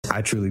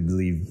I truly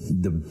believe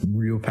the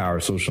real power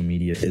of social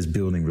media is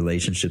building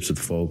relationships with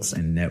folks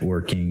and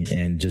networking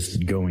and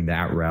just going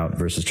that route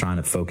versus trying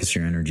to focus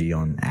your energy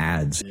on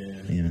ads.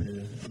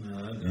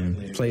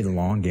 Play the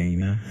long game.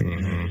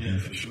 Yeah,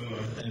 for sure.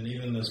 And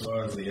even as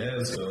far as the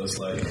ads go, it's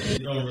like you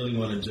don't really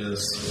want to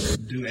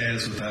just do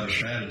ads without a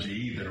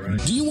strategy either,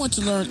 right? Do you want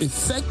to learn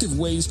effective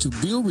ways to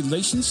build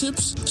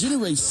relationships,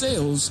 generate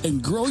sales,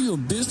 and grow your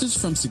business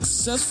from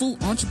successful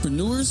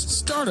entrepreneurs,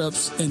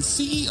 startups, and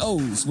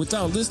CEOs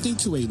without listening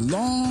to a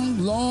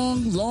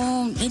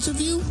long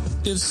interview?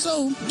 If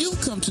so,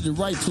 you've come to the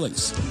right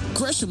place.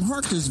 Gresham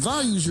Harkness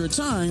values your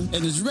time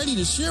and is ready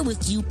to share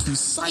with you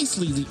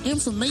precisely the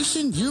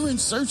information you're in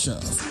search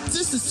of.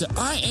 This is the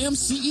I Am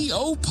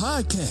CEO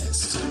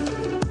podcast.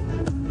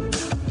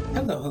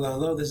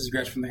 Hello. This is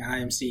Gresh from the I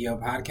Am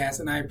CEO podcast,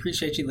 and I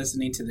appreciate you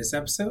listening to this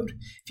episode.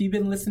 If you've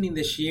been listening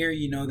this year,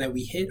 you know that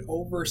we hit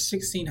over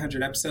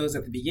 1,600 episodes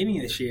at the beginning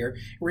of this year.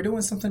 We're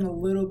doing something a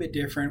little bit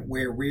different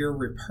where we're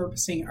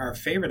repurposing our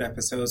favorite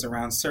episodes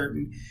around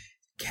certain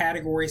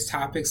categories,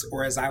 topics,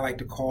 or as I like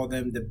to call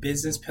them, the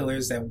business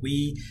pillars that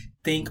we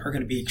think are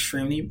going to be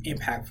extremely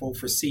impactful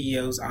for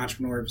CEOs,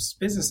 entrepreneurs,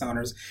 business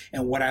owners,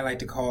 and what I like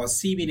to call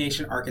CB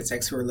Nation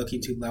architects who are looking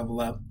to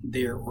level up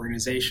their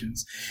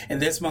organizations. And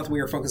this month,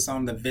 we are focused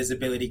on the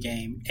visibility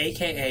game,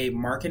 aka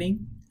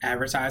marketing,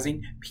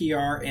 advertising,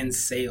 PR, and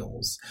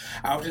sales.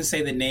 I often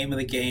say the name of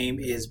the game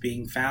is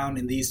being found,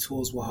 and these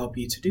tools will help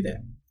you to do that.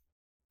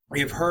 We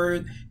have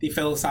heard the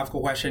philosophical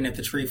question, if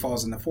the tree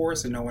falls in the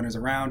forest and no one is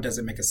around, does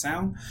it make a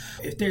sound?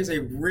 If there's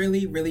a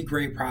really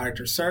great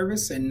product or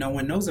service and no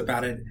one knows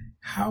about it,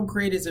 how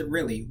great is it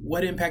really?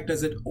 What impact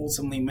does it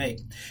ultimately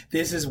make?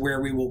 This is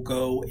where we will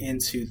go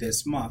into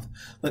this month,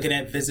 looking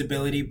at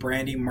visibility,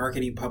 branding,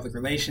 marketing, public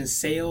relations,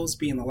 sales,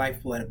 being the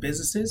lifeblood of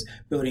businesses,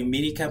 building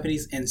media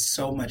companies, and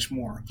so much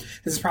more.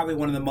 This is probably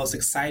one of the most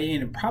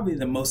exciting and probably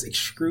the most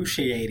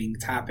excruciating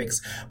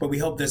topics, but we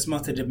hope this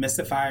month to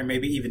demystify or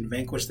maybe even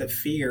vanquish the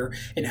fear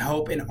and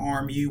help and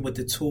arm you with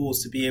the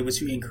tools to be able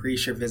to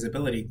increase your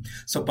visibility.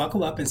 So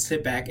buckle up and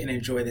sit back and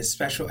enjoy this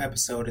special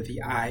episode of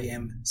the I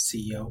Am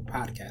CEO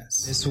podcast.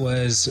 This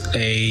was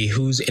a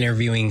Who's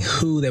Interviewing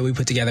Who that we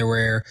put together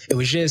where it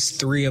was just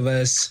three of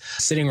us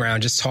sitting around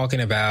just talking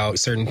about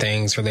certain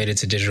things related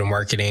to digital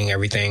marketing,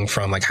 everything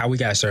from like how we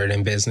got started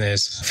in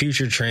business,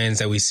 future trends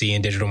that we see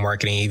in digital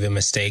marketing, even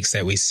mistakes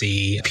that we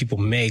see people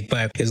make.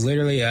 But it's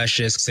literally us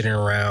just sitting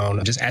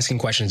around, just asking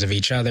questions of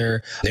each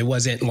other. It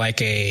wasn't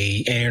like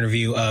an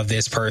interview of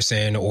this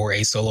person or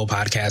a solo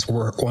podcast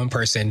where one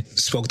person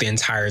spoke the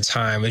entire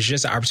time. It's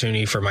just an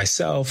opportunity for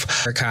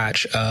myself, Eric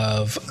Koch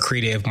of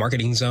Creative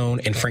Marketing Zone,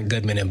 and Frank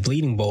Goodman and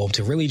Bleeding Bulb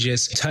to really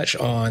just touch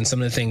on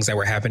some of the things that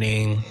were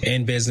happening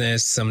in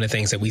business, some of the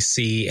things that we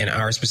see in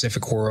our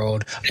specific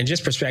world, and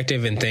just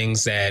perspective and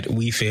things that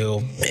we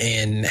feel,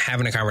 and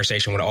having a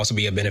conversation would also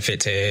be a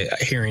benefit to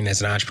hearing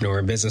as an entrepreneur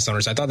and business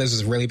owner. So I thought this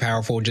was really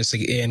powerful just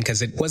again,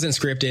 because it wasn't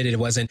scripted. It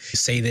wasn't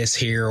say this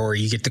here or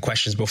you get the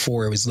questions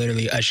before. It was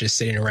literally us just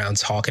sitting around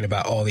talking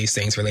about all these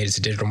things related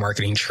to digital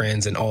marketing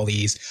trends and all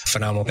these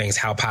phenomenal things,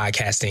 how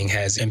podcasting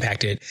has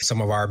impacted some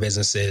of our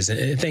businesses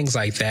and things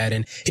like that.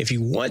 And if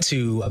you want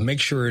to, make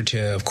sure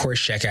to, of course,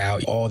 check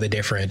out all the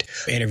different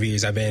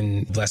interviews. I've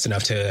been blessed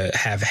enough to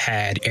have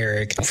had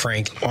Eric and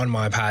Frank on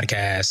my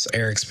podcast.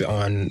 Eric's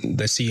on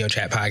the CEO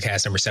Chat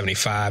podcast number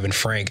 75, and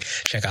Frank,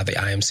 check out the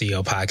I Am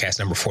CEO podcast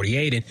number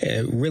 48.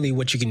 And really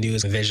what you can do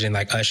is envision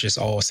like us just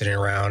all sitting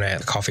around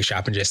at a coffee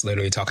shop and just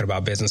literally talking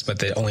about business. But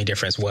the only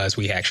difference was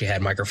we actually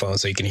had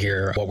microphones so you can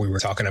hear what we were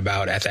talking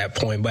about at that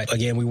point. But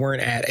again, we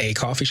weren't at a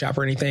coffee shop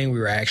or anything. We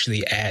were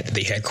actually at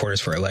the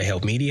headquarters for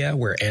Alejo Media,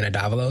 where Anna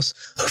Davalos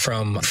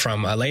from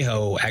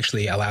Alejo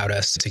actually allowed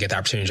us to get the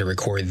opportunity to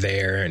record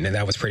there. And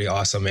that was pretty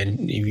awesome.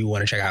 And if you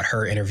want to check out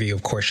her interview,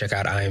 of course, check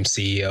out I Am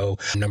CEO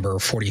number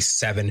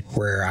 47,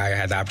 where I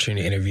had the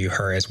opportunity to interview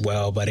her as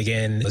well. But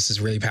again, this is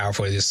really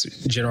powerful. This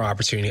general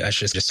opportunity, us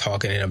just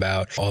talking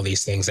about all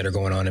these things that are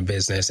going on in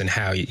business and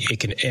how it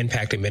can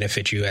impact and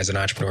benefit you as an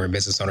entrepreneur and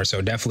business owner.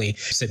 So definitely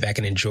sit back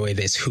and enjoy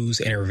this Who's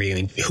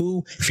Interviewing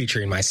Who,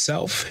 featuring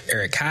myself,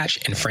 Eric Koch,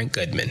 and Frank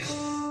Goodman.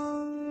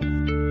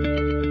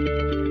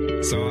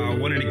 So I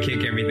wanted to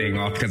kick everything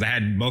off because I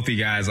had both of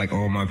you guys like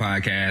on my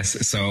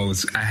podcast. So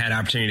I had the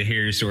opportunity to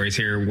hear your stories,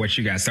 hear what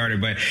you guys started.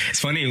 But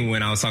it's funny,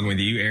 when I was talking with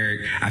you,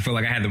 Eric, I feel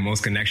like I had the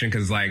most connection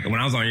because like when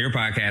I was on your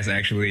podcast,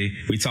 actually,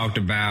 we talked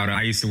about,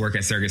 I used to work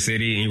at Circuit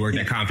City and you worked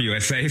at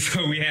CompUSA.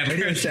 So we had like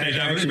Radio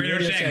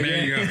Shack.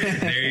 There you go.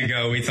 There you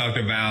go. We talked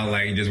about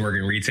like just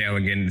working retail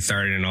and getting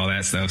started and all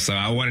that stuff. So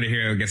I wanted to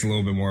hear, I guess, a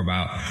little bit more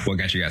about what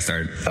got you guys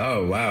started.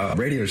 Oh, wow.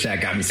 Radio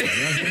Shack got me started.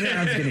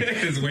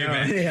 It's way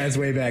back. Yeah, it's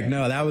way back.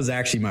 No, that was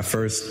actually my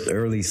first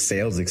early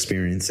sales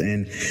experience.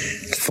 And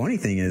the funny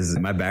thing is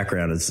my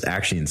background is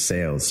actually in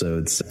sales. So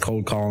it's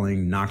cold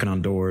calling, knocking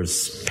on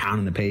doors,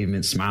 pounding the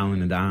pavement,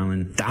 smiling and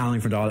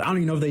dialing for dollars. I don't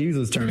even know if they use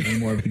those terms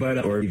anymore,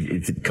 but, or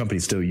if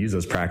companies still use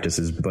those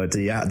practices. But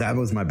yeah, that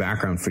was my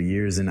background for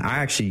years. And I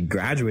actually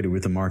graduated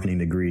with a marketing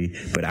degree,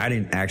 but I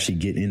didn't actually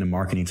get into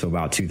marketing until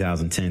about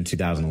 2010,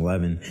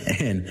 2011.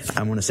 And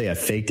I want to say I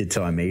faked it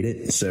till I made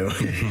it. So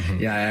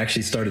yeah, I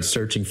actually started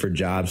searching for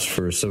jobs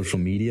for social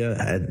media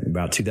at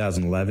about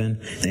 2011.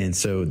 And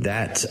so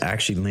that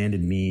actually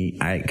landed me,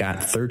 I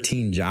got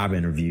 13 job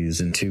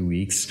interviews in 2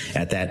 weeks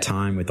at that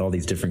time with all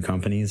these different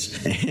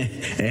companies.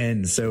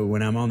 And so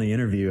when I'm on the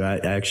interview, I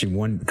actually,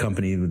 one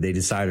company, they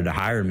decided to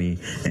hire me.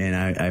 And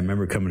I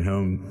remember coming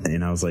home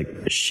and I was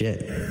like,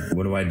 shit,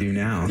 what do I do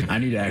now? I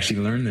need to actually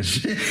learn this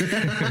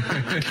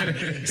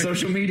shit.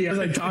 Social media. I was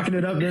like talking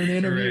it up during the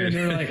interview,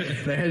 and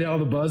they had all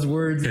the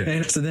buzzwords.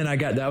 And so then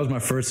that was my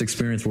first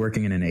experience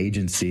working in an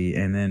agency.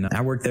 And then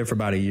I worked there for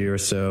about a year or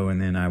so.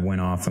 And then I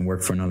went off and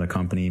worked for another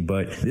company.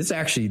 But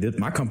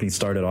my company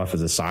started off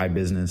as a side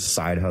business,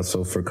 side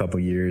hustle for a couple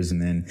of years.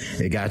 And then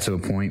it got to a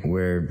point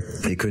where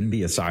it couldn't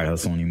be a side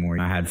hustle anymore.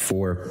 I had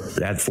four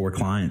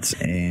clients,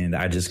 and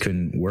I just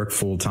couldn't work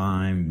full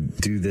time,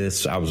 do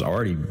this. I was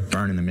already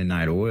burning the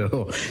midnight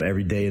oil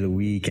every day of the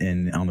week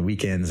and on the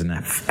weekends, and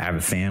I have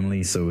a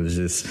family. So it was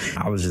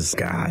just,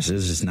 gosh,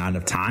 there's just not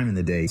enough time in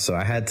the day. So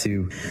I had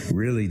to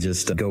really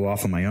just go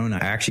off on my own. I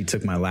actually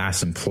took my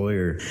last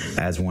employer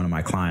as one of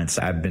my clients.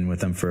 I've been with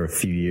them for a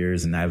few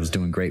years, and I was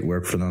doing great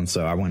work for them.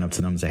 So I went up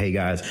to them and said, hey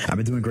guys, I've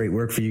been doing great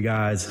work for you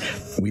guys.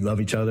 We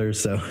love each other.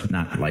 So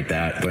not like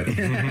that, but,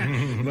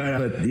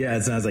 but yeah,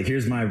 so I was like,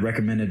 here's my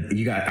recommended,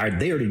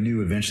 they already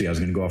knew eventually I was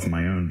going to go off on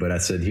my own, but I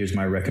said, here's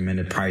my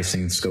recommended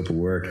pricing, scope of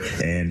work,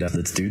 and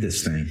let's do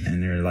this thing.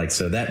 And they're like,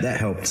 so that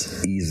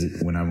helped ease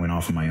it when I went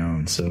off on my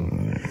own. So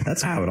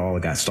that's how it all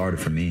got started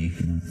for me.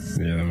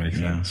 Yeah, that makes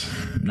sense.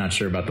 I'm not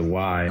sure about the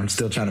why. I'm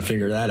still trying to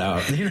figure that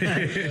out.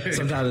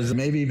 Sometimes it's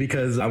maybe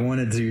because I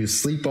wanted to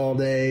sleep all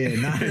day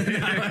and not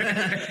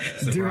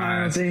do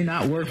my own thing,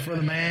 not work for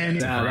the man.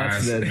 That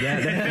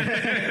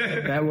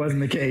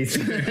wasn't the case.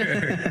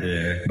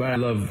 Yeah. But I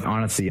love,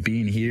 honestly,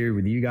 being here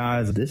with you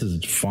guys. This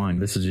is fun.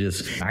 This is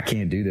just, I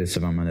can't do this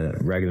if I'm in a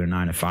regular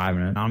 9 to 5.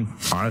 And I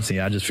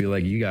just feel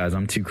like you guys,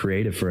 I'm too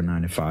creative for a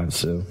 9 to 5.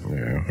 So,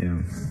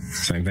 yeah.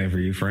 Same thing for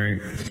you,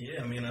 Frank?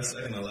 Yeah, I mean, I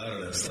second a lot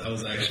of that stuff. I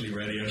was actually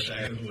Radio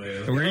Shack as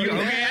well. Were you?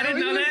 Okay, I didn't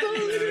know that.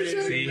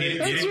 See, you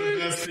didn't?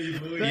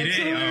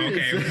 Oh,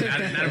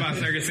 okay. Not about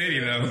Circuit City,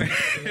 though. I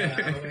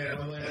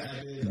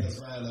did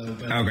Best Buy, though.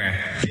 Okay.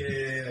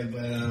 Yeah,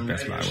 but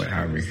Best Buy,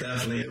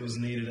 definitely, it was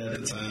needed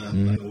at the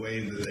time. Like the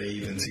way that they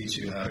even teach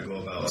you how to go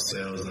about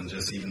sales, and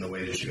just even the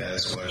way that you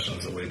ask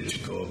questions, the way that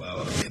you go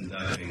about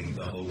conducting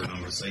the whole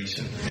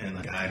conversation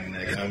and guiding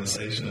that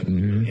conversation is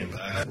really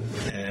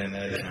impactful. And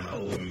that kind of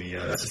opened me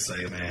up to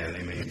say, man,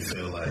 they make you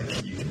feel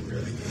like you can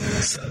really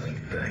sell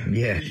anything.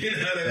 Yeah, you know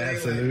what I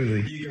mean?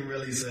 absolutely. Like, you can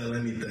really sell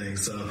anything.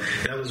 So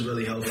that was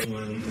really helpful.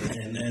 And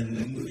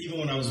even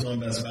when I was doing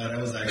Best Buy, that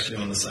was actually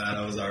on the side.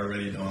 I was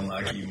already doing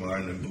Lockheed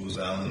Martin and Booz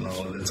Allen and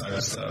all of that type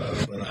of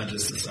stuff. But I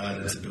just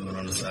decided to do it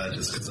on the side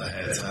just because I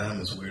had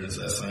time, as weird as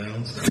that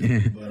sounds.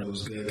 But it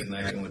was good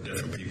connecting with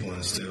different people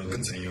and still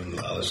continuing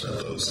to polish up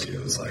those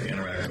skills, like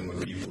interacting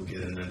with people,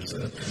 getting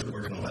into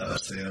working on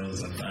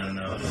upsells and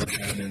finding out,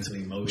 tapping into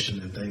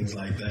emotion and things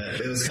like that.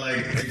 It was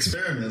like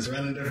experiments,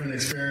 running different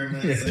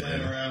experiments,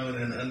 playing around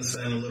and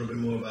understanding a little bit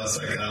more about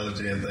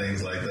psychology and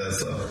things like that.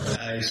 So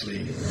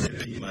it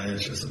piqued my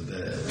interest of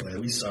that. But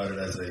we started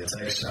as a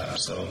tech shop.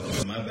 So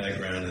my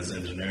background is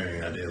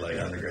engineering. I did like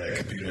undergrad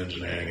computer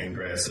engineering and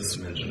grad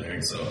system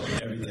engineering. So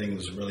everything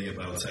was really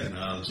about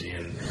technology.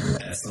 And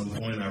at some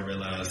point I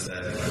realized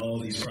that all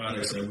these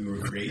products that we were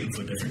creating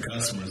for different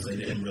customers, they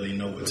didn't really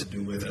know what to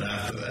do with it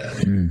after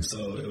that.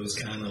 So it was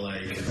kind of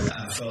like,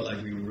 I felt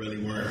like we really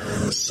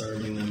weren't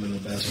serving them in the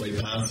best way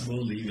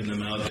possible, leaving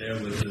them out there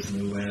with this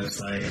new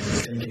website,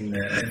 thinking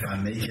that if I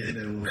make it,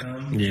 it will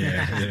come.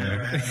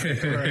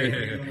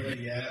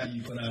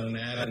 You put out an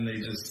app and they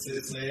just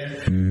sit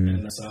there.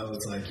 And so I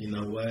was like, you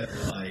know what?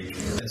 Like,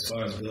 as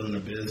far as building a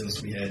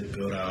business, we had to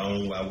build our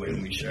own. Why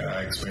wouldn't we share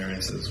our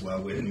experiences? Why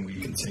wouldn't we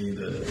continue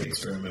to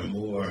experiment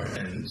more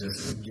and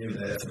just give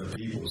that to the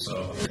people?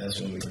 So that's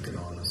when we took it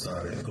on and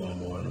started going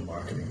more in the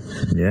marketing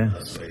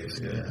space.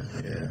 Yeah.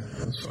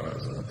 As far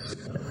as us.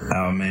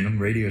 Oh man, them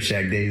Radio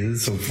Shack days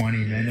is so funny,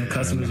 man. Them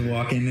customers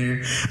walk in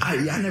there.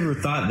 I never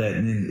thought that.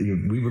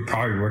 And we were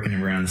probably working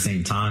around the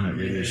same time at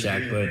Radio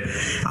Shack, but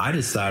I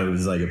just thought it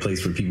was like a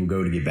place where people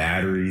go to get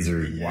batteries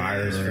or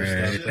wires for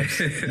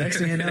stuff. Next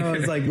thing you know,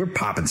 it's like we're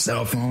popping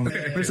cell phones,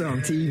 we're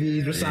selling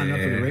TVs, we're signing up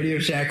for the Radio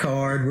Shack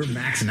card, we're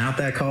maxing out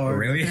that card.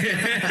 Really?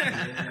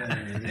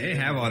 They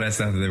didn't have all that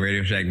stuff at the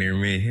Radio Shack near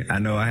me. I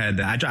know I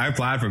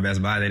applied for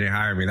Best Buy. They didn't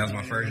hire me. That was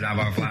my first job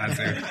I applied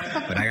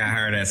to. But I got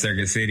hired at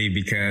Circuit City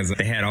because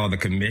they had all the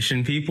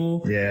commission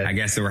people. Yeah. I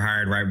guess they were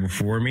hired right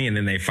before me, and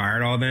then they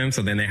fired all them.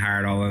 So then they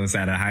hired all of us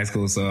out of high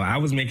school. So I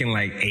was making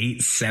like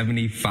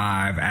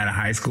 $875 out of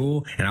high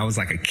school, and I was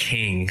like a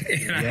king.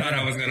 And I thought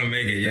I was going to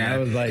make it. Yeah. I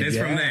was like, just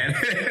from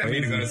that. I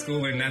need to go to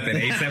school or nothing.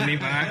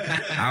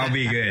 $875, I'll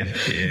be good.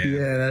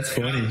 Yeah, that's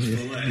funny.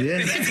 Yeah.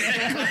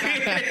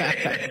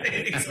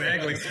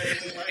 Exactly.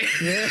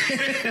 Yeah.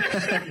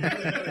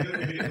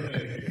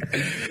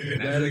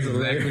 That's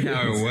exactly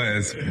how it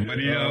was. But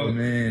you know,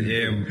 man.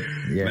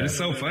 Yeah. But it's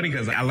so funny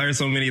because I learned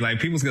so many like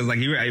people because like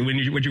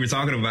what you were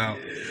talking about,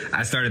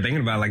 I started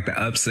thinking about like the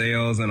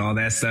upsells and all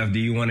that stuff. Do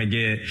you want to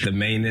get the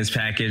maintenance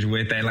package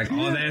with that? Like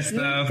all that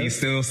stuff you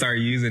still start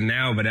using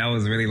now, but that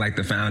was really like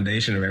the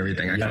foundation of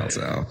everything I felt.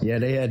 So yeah,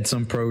 they had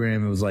some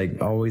program. It was like it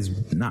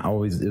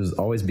was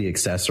always be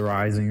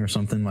accessorizing or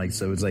something like.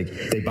 So it's like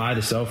they buy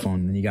the cell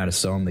phone and you got to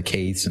sell them the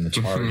case and the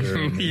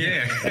charger.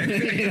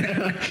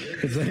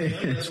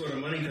 That's where the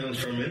money comes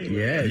from anyway.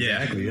 Yeah,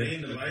 exactly. The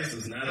main device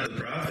is not the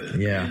profit.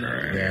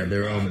 Yeah,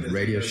 their own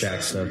Radio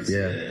Shack stuff.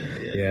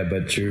 Yeah,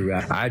 but true.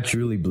 I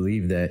truly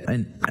believe that.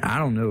 And I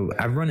don't know,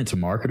 I've run into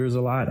marketers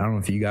a lot. I don't know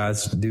if you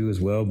guys do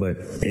as well,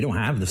 but they don't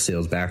have the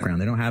sales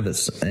background. They don't have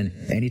this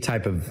any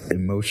type of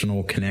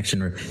emotional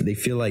connection, or they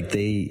feel like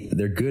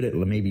they're good at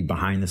maybe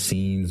behind the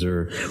scenes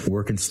or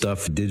working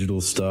stuff,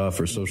 digital stuff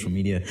or social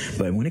media.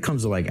 But when it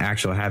comes to like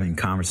actual having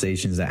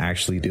conversations that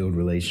actually build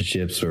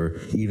relationships or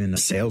even a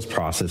sales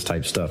process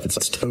type stuff,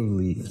 it's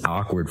totally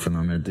awkward for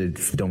them and they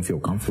don't feel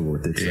comfortable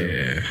with it.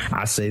 So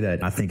I say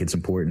that I think it's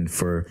important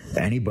for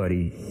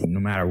anybody, no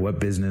matter what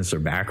business or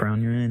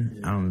background you're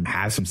in,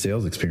 have some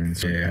sales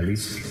experience. At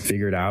least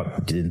figure it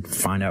out,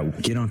 find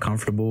out, get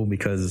uncomfortable,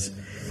 because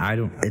I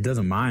don't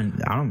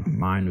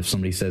mind if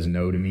somebody says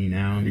no to me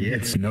now.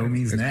 It's no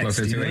means next.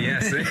 Closer to a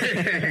yes.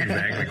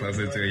 Exactly,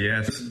 closer to a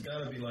yes. It's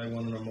got to be like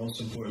one of the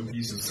most important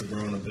pieces to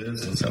growing a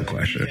business. No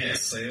question. You can't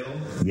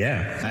sell.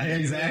 Yeah,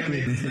 exactly.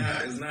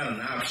 It's not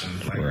an option.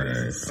 Like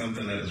it's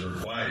something that is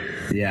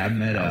required. Yeah, I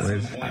met at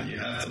some point you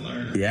have to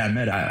learn. Yeah, I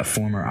met a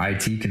former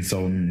IT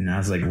consultant, and I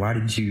was like,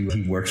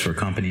 he works for a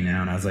company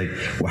now, and I was like,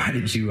 why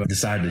did you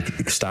decide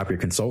to stop your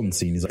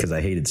consultancy? And he's like, because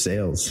I hated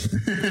sales.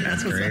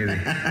 That's crazy.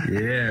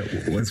 Yeah.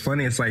 What's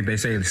funny, it's like they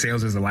say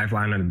sales is the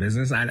lifeline of the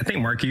business. I think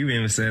Mark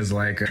Cuban says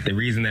like the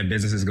reason that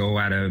businesses go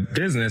out of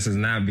business is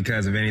not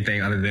because of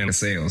anything other than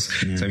sales.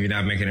 So if you're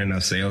not making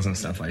enough sales and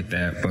stuff like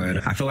that.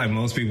 But I feel like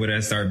most people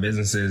that start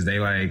businesses,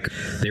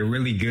 they're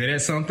really good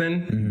at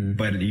something,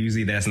 but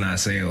usually that's not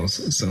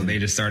sales. So they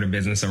just start a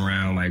business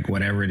around like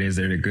whatever it is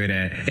they're good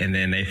at, and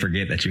then they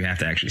forget that you have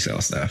to actually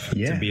sell stuff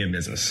to be in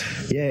business.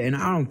 Yeah, and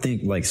I don't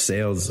think like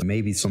sales,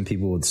 maybe some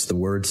people, it's the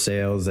word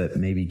sales that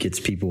maybe gets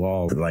people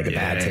all like a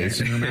bad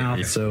taste in their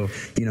mouth. So,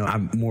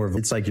 I'm more of,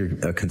 it's like you're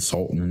a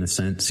consultant in a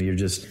sense.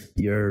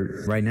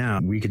 You're right now,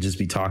 we could just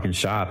be talking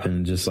shop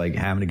and just like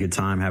having a good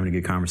time, having a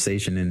good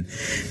conversation, and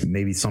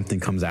maybe something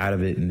comes out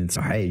of it and it's,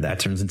 hey, that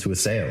turns into a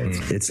sale.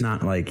 It's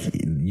not like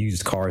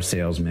used car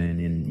salesman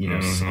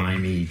and,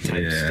 slimy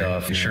type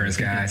stuff. Insurance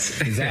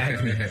guys.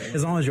 Exactly.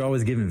 As long as you're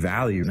always giving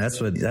value. That's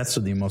what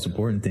the most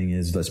important thing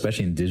is,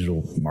 especially in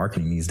digital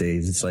marketing these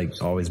days. It's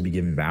like always be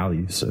giving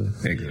value. So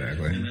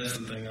exactly. And that's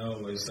the thing I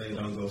always say,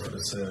 don't go for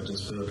the sale,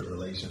 just build a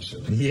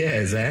relationship. Yeah,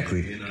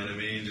 exactly. You know what I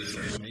mean?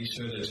 Just make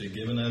sure that you're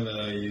giving that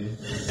value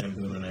and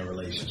building that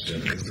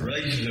relationship. Because the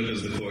relationship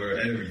is the core of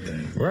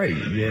everything. Right,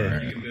 yeah.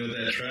 If you can build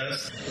that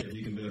trust, if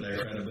you can build that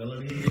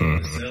credibility,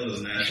 the sale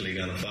is naturally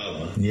going to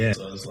follow. Yeah.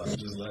 So it's like,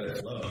 just let it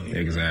flow.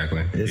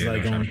 Exactly. It's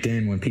like on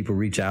LinkedIn when people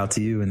reach out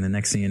to you and the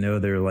next thing you know,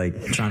 they're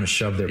like trying to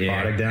shove their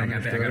product down. I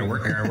got a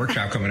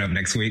workshop coming up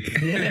next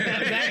week. Yeah,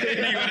 exactly.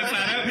 You want to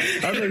sign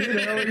up? I was like, who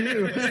the hell are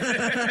you?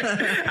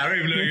 I don't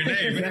even know your name.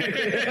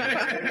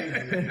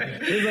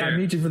 It's like I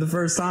meet you for the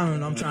first time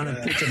and I'm trying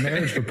to pitch a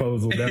marriage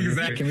proposal.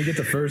 Exactly. Can we get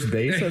the first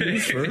base at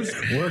least first?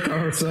 Work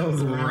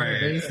ourselves on the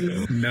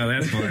basis? No,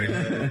 that's funny.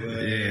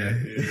 Yeah.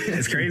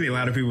 It's crazy. A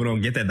lot of people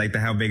don't get that, like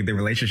how big the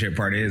relationship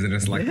part is, and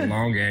it's like the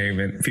long game,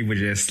 and people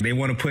they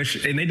want to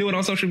push, and they do it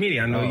on social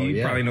media. I know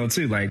you probably know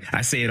too. Like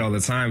I say it all the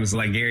time. It's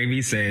like Gary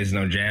Vee says,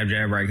 jab,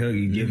 jab, right hook.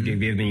 You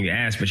give, then you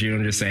ask, but you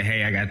don't just say,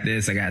 hey, I got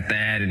this, I got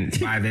that, and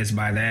buy this,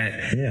 buy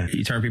that. Yeah.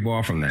 You turn people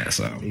off from that.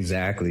 So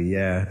exactly.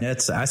 Yeah.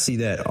 I see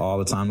that all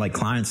the time. Like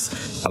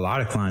a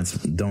lot of clients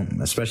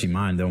don't, especially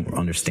mine, don't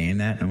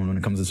understand that. And when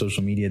it comes to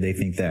social media, they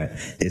think that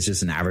it's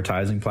just an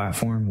advertising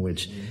platform,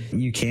 which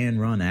you can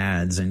run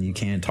ads and you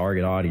can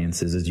target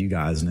audiences, as you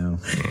guys know,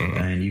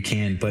 and you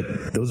can,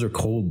 but those are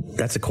cold.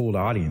 That's a cold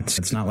audience.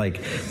 It's not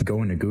like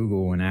going to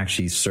Google and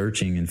actually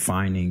searching and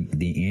finding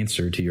the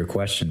answer to your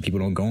question. People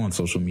don't go on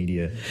social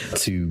media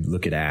to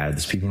look at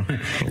ads. People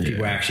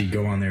actually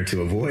go on there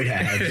to avoid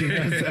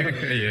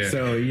ads.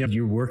 So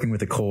you're working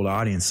with a cold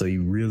audience, so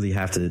you really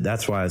have to.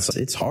 That's why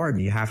it's hard.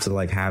 You have to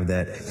like have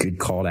that good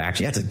call to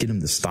action. You have to get them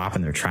to stop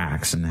in their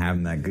tracks and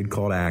having that good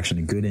call to action,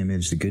 a good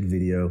image, the good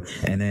video,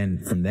 and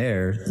then from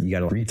there you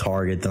got to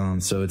retarget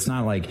them. So it's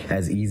not like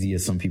as easy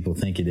as some people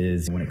think it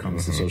is when it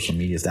comes to social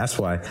media. That's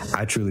why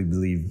I truly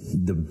believe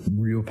the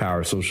real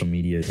power of social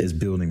media is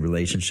building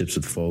relationships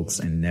with folks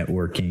and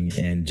networking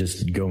and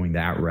just going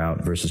that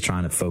route versus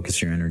trying to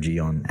focus your energy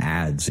on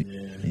ads.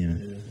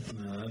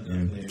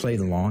 Play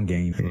the long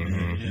game.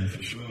 Yeah,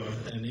 for sure.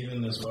 And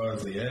even as far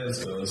as the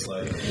ads go, it's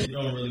like you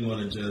don't really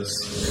want to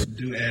just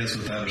do ads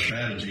without a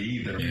strategy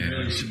either. You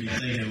really should be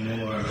thinking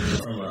more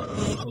from a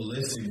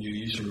holistic view.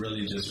 You should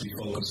really just be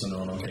focusing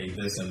on, okay,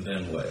 this and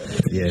then what.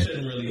 You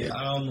shouldn't really,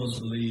 I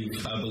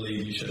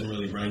believe you shouldn't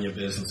really run your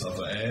business off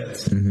of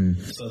ads.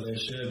 So there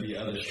should be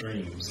other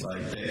streams.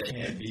 Like that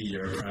can't be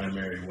your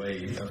primary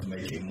way of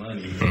making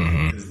money.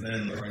 Because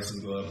then the prices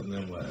go up and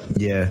then what?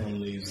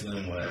 Phone leaves,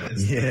 then what?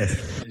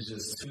 It's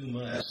just too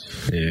much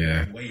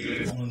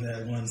weight on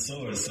that one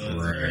source. So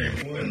it's very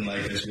important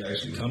that you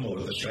actually come up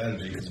with a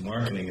strategy, because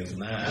marketing is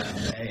not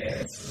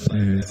ads.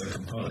 That's a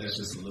component, that's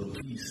just a little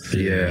piece.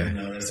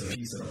 That's a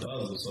piece of the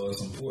puzzle. So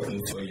it's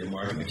important for your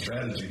marketing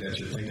strategy that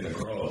you're thinking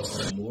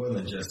across more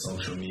than just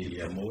social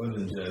media, more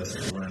than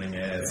just running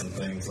ads and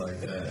things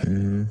like that.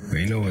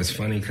 You know what's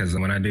funny? Because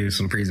when I do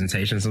some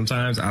presentations,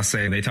 sometimes I'll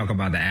say they talk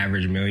about the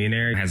average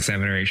millionaire has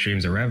 7 or 8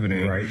 streams of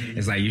revenue.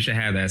 It's like you should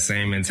have that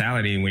same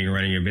mentality when you're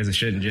running your business. It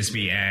shouldn't just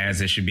be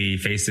ads. It should be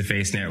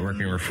face-to-face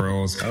networking,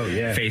 referrals,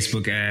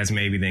 Facebook ads,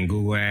 maybe then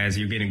Google ads.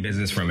 You're getting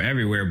business from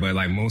everywhere, but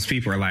like most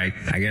people are like,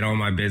 I get all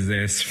my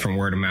business from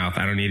word of mouth.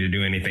 I don't need to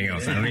do anything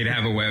else. I don't need to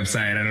have a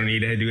website. I don't need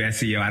to do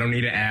SEO. I don't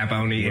need an app. I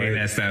don't need any of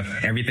that stuff.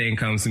 Everything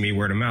comes to me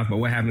word of mouth. But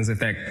what happens if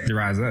that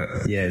dries up?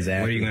 Yeah,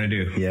 exactly. What are you going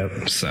to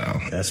do? So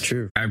that's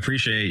true. I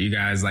appreciate you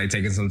guys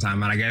taking some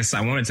time out. I guess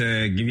I wanted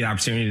to give you the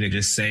opportunity to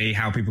just say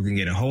how people can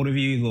get a hold of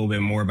you, a little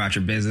bit more about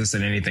your business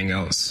and anything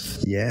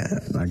else. Yeah,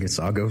 I guess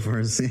I'll go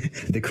first.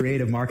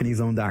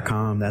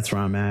 TheCreativeMarketingZone.com. That's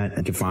where I'm at.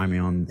 You can find me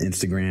on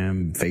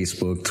Instagram,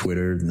 Facebook,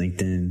 Twitter,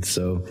 LinkedIn.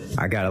 So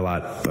I got a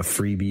lot of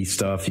freebie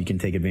stuff you can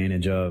take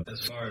advantage of.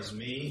 As far as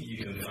me,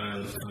 you can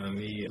find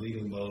me at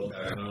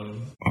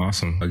LegalBold.com.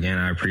 Awesome. Again,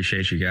 I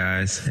appreciate you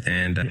guys.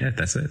 And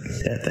that's it.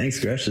 Yeah, thanks,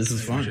 Gresh. This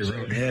is fun.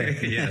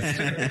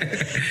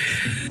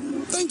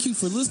 Thank you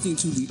for listening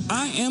to the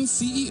I Am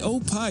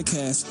CEO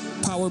podcast,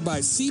 powered by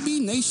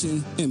CB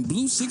Nation and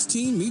Blue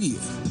 16 Media.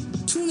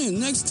 Tune in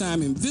next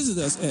time and visit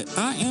us at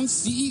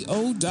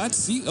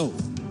IAM1793.co.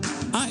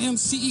 I Am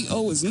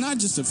CEO is not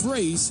just a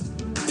phrase,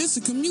 it's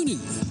a community.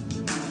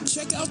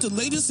 Check out the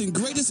latest and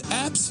greatest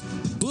apps,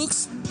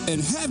 books,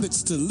 and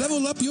habits to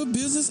level up your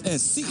business at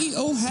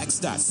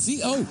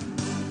ceohacks.co.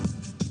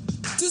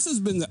 This has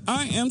been the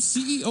I Am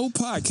CEO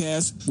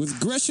podcast with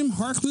Gresham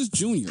Harkless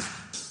Jr.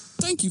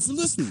 Thank you for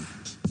listening.